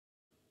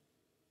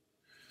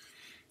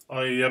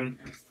I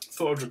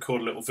thought I'd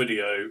record a little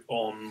video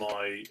on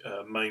my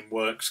main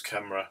works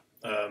camera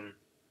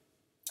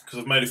because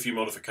I've made a few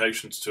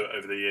modifications to it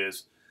over the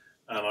years,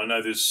 and I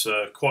know there's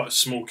quite a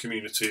small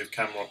community of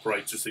camera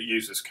operators that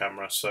use this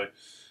camera, so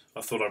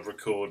I thought I'd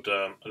record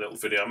a little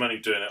video. I'm only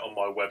doing it on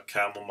my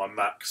webcam on my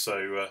Mac,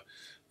 so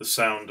the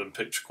sound and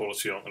picture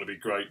quality aren't going to be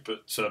great,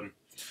 but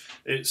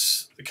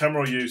the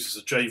camera I use is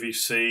a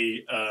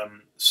JVC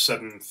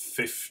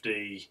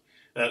 750.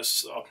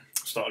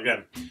 Start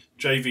again.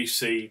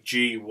 JVC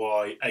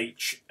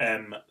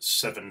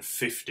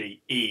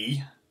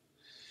GY-HM750E,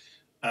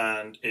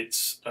 and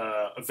it's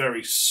a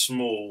very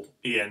small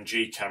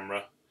ENG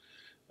camera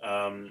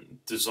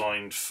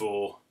designed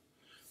for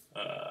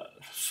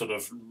sort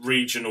of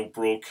regional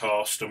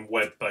broadcast and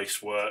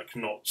web-based work,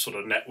 not sort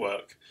of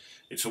network.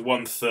 It's a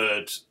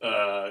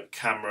 1/3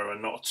 camera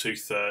and not a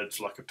 2/3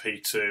 like a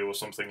P2 or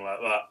something like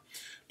that.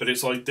 But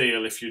it's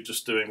ideal if you're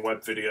just doing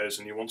web videos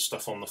and you want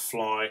stuff on the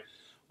fly,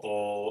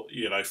 or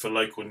for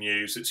local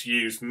news. It's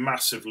used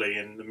massively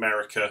in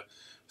America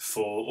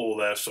for all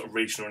their sort of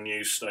regional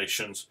news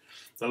stations.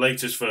 The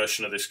latest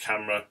version of this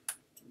camera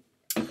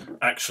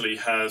actually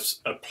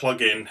has a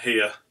plug-in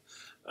here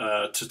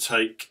to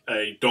take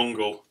a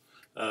dongle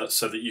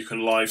so that you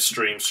can live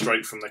stream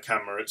straight from the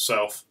camera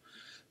itself.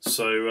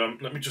 So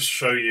let me just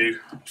show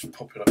you. I'll just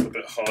pop it up a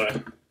bit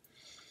higher.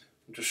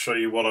 I'll just show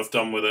you what I've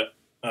done with it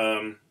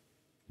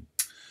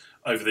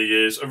over the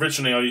years.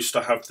 Originally I used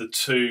to have the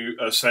two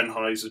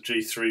Sennheiser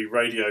G3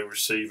 radio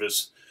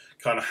receivers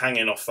kind of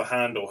hanging off the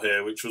handle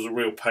here, which was a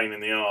real pain in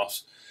the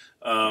arse.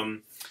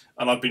 And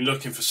I've been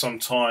looking for some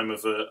time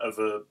of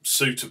a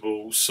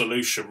suitable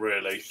solution,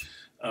 really.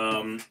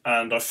 And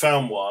I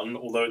found one,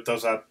 although it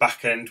does add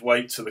back-end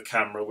weight to the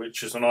camera,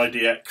 which is an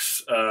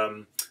IDX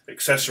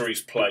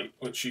accessories plate,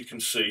 which you can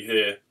see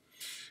here.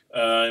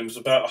 It was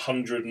about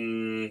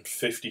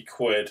 150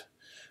 quid,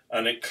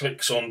 and it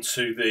clicks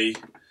onto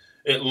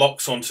it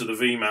locks onto the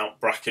V-mount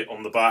bracket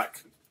on the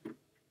back.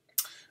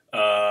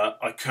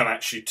 I could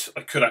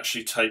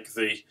actually take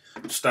the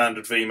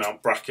standard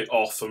V-mount bracket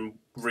off and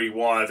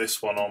rewire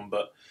this one on,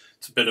 but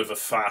it's a bit of a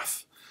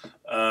faff.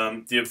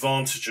 The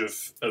advantage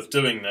of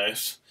doing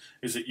this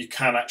is that you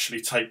can actually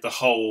take the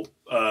whole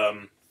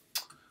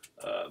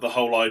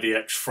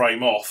IDX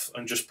frame off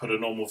and just put a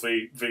normal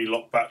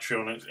V-lock battery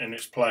on it in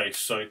its place.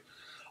 So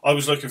I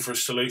was looking for a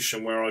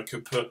solution where I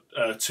could put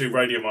two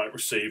radio mic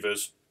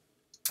receivers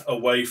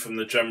away from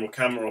the general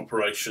camera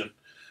operation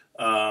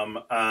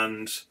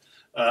and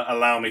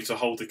allow me to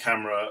hold the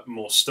camera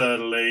more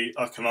sturdily.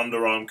 I can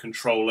underarm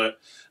control it,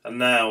 and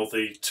now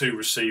the two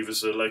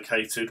receivers are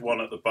located, one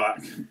at the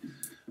back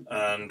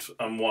and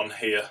one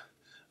here,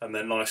 and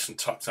they're nice and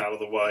tucked out of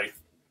the way.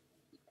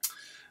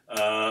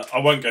 I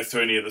won't go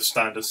through any of the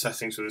standard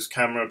settings with this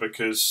camera,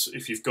 because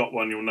if you've got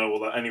one you'll know all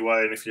that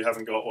anyway, and if you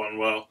haven't got one,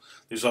 well,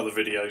 there's other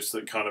videos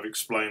that kind of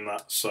explain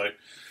that. So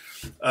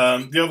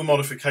the other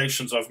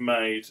modifications I've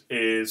made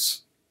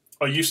is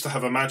I used to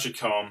have a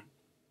magic arm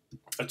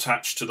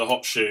attached to the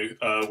hot shoe,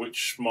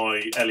 which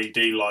my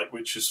LED light,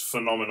 which is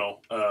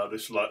phenomenal,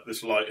 this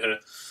light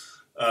here,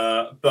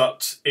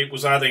 but it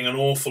was adding an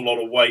awful lot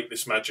of weight,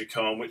 this magic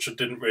arm, which I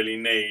didn't really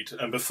need.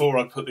 And before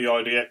I put the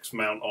IDX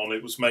mount on,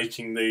 it was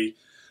making the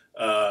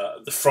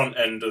front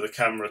end of the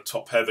camera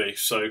top heavy.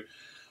 So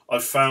I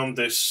found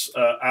this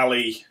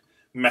alley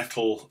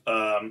metal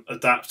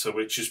adapter,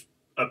 which is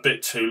a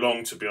bit too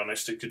long, to be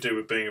honest. It could do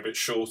with being a bit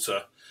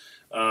shorter,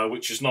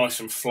 which is nice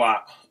and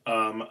flat,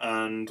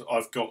 and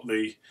I've got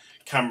the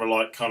camera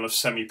light kind of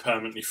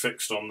semi-permanently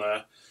fixed on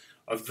there.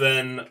 I've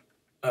then,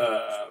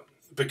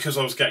 because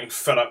I was getting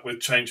fed up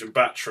with changing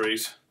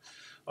batteries,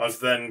 I've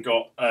then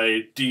got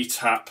a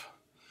D-tap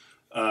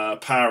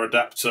power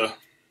adapter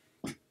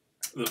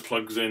that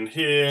plugs in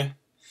here,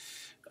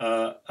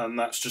 and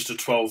that's just a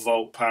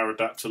 12-volt power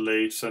adapter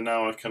lead. So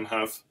now I can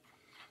have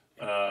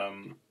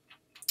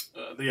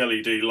the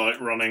LED light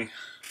running,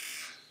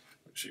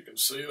 which you can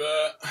see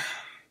there,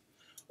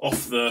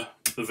 off the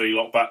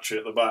V-lock battery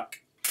at the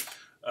back.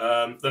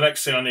 The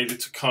next thing I needed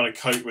to kind of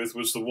cope with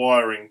was the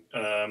wiring.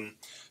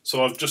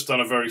 So I've just done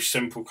a very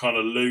simple kind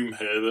of loom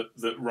here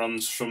that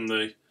runs from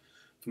the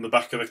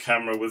back of the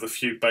camera with a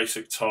few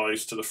basic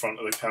ties to the front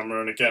of the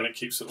camera, and again it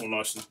keeps it all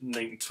nice and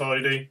neat and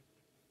tidy.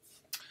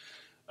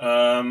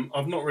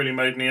 I've not really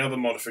made any other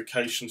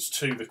modifications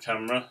to the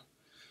camera.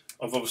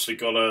 I've obviously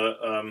got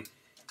a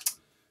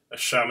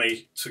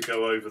chamois to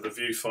go over the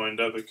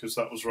viewfinder, because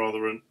that was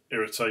rather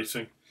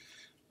irritating.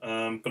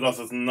 But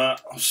other than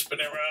that, I'll spin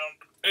it around.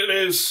 It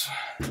is,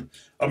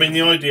 I mean, the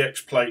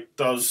IDX plate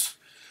does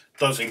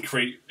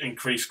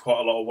increase quite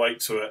a lot of weight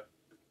to it.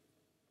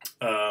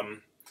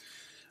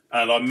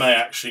 And I may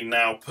actually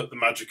now put the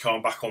magic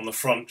arm back on the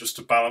front just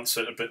to balance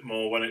it a bit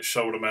more when it's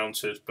shoulder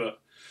mounted. But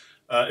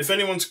if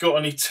anyone's got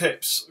any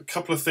tips, a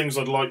couple of things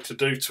I'd like to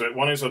do to it.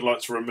 One is I'd like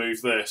to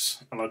remove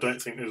this, and I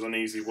don't think there's an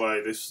easy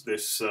way.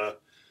 This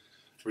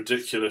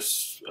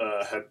ridiculous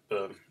head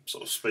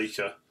sort of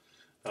speaker,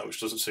 which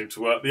doesn't seem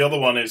to work. The other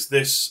one is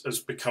this has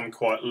become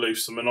quite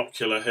loose, the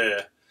monocular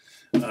here,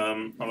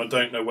 and I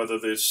don't know whether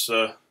there's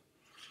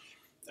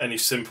any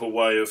simple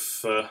way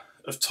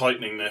of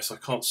tightening this. I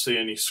can't see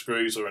any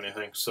screws or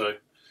anything, so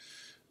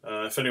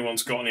if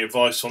anyone's got any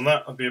advice on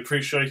that, I'd be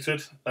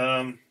appreciated.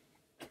 I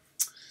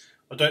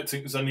don't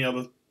think there's any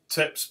other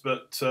tips,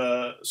 but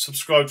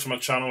subscribe to my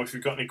channel if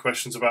you've got any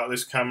questions about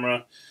this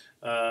camera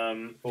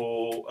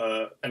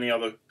or any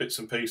other bits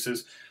and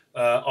pieces.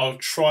 I'll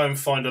try and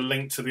find a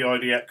link to the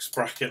IDX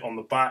bracket on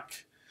the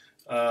back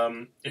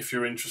if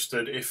you're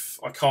interested. If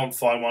I can't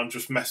find one,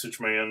 just message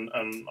me and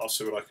I'll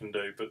see what I can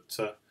do.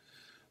 But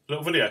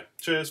little video.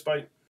 Cheers, bye.